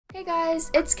Hey guys,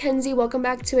 it's Kenzie. Welcome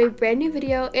back to a brand new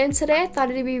video, and today I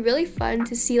thought it'd be really fun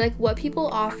to see what people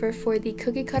offer for the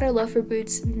cookie cutter loafer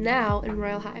boots now in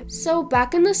Royale High. So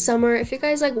back in the summer, if you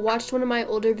guys watched one of my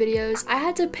older videos, I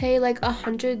had to pay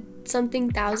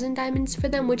 100-something thousand diamonds for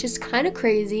them, which is kind of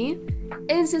crazy.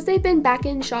 And since they've been back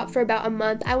in shop for about a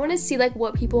month, I want to see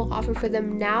what people offer for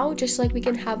them now, just so we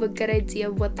can have a good idea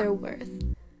of what they're worth.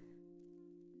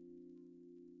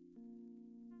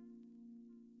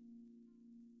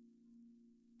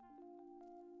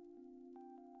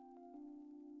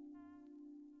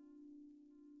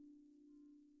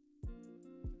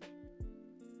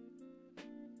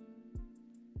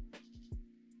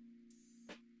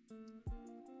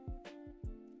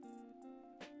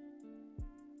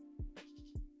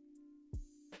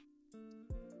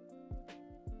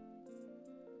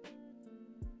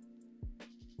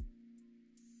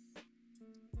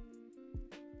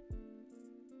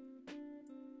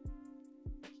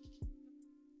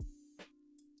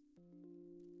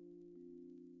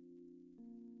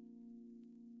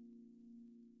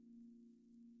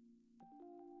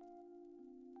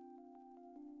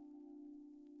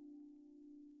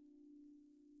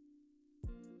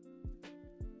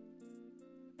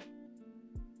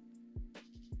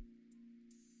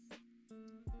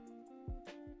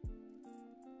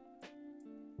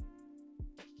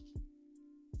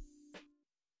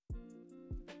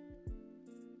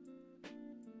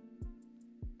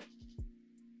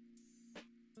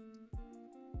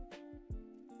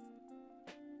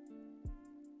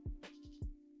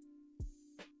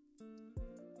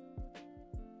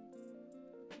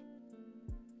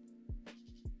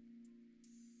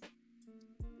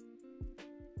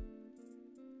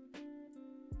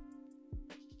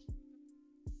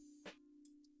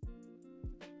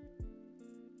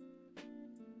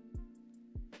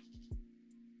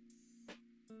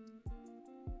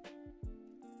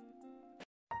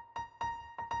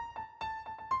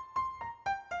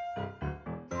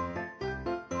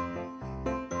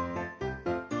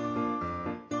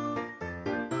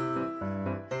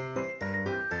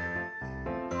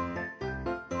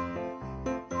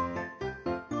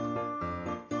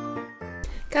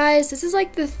 Guys, this is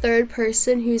the third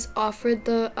person who's offered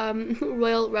the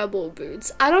Royal Rebel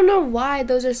boots. I don't know why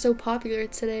those are so popular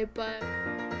today, but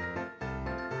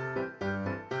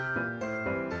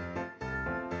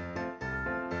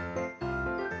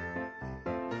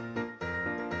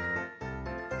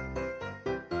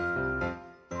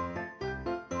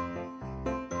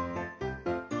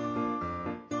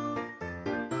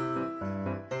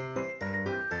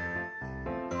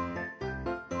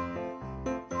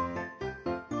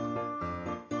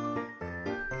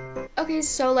okay,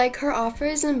 so her offer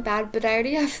isn't bad, but I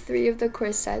already have 3 of the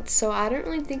corsets, so I don't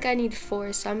really think I need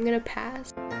 4, so I'm gonna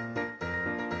pass.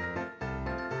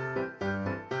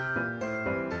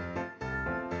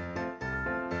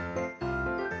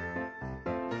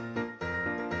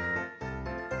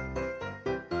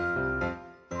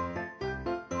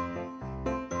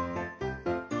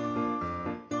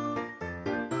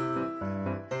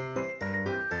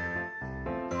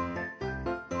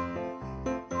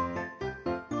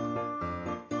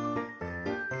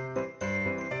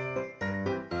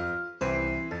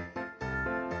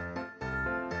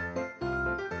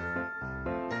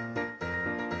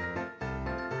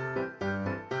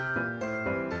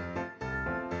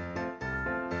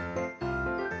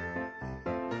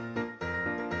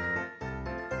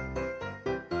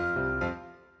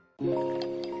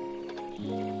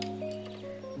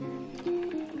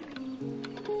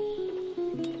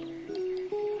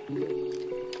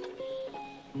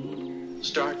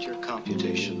 Start your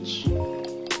computations.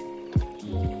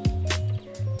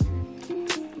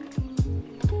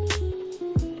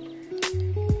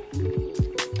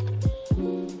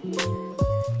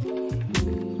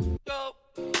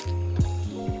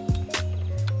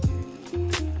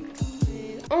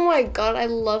 Oh my god, I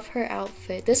love her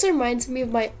outfit. This reminds me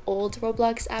of my old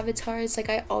Roblox avatars.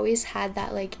 I always had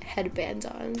that headband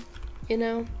on, you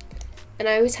know? And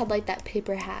I always had that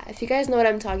paper hat. If you guys know what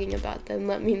I'm talking about, then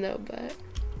let me know, but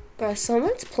bruh,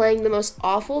 someone's playing the most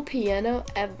awful piano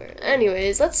ever.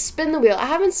 Anyways, let's spin the wheel. I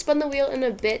haven't spun the wheel in a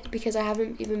bit because I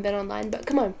haven't even been online, but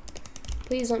come on.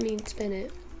 Please let me spin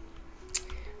it.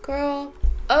 Girl.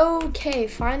 Okay,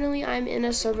 finally I'm in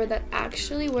a server that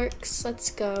actually works. Let's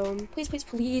go. Please, please,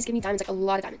 please give me diamonds, a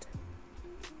lot of diamonds.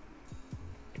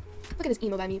 Look at this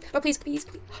emo by me. Bro, please, please,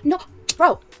 please. No,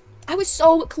 bro. I was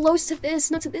so close to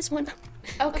this, not to this one.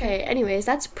 Okay, anyways,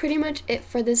 that's pretty much it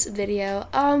for this video.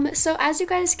 So as you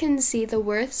guys can see, the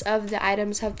worths of the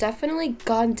items have definitely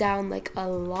gone down like a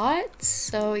lot.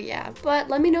 So yeah, but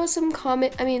let me know some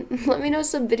let me know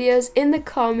some videos in the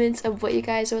comments of what you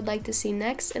guys would like to see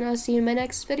next, and I'll see you in my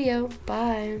next video.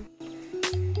 Bye.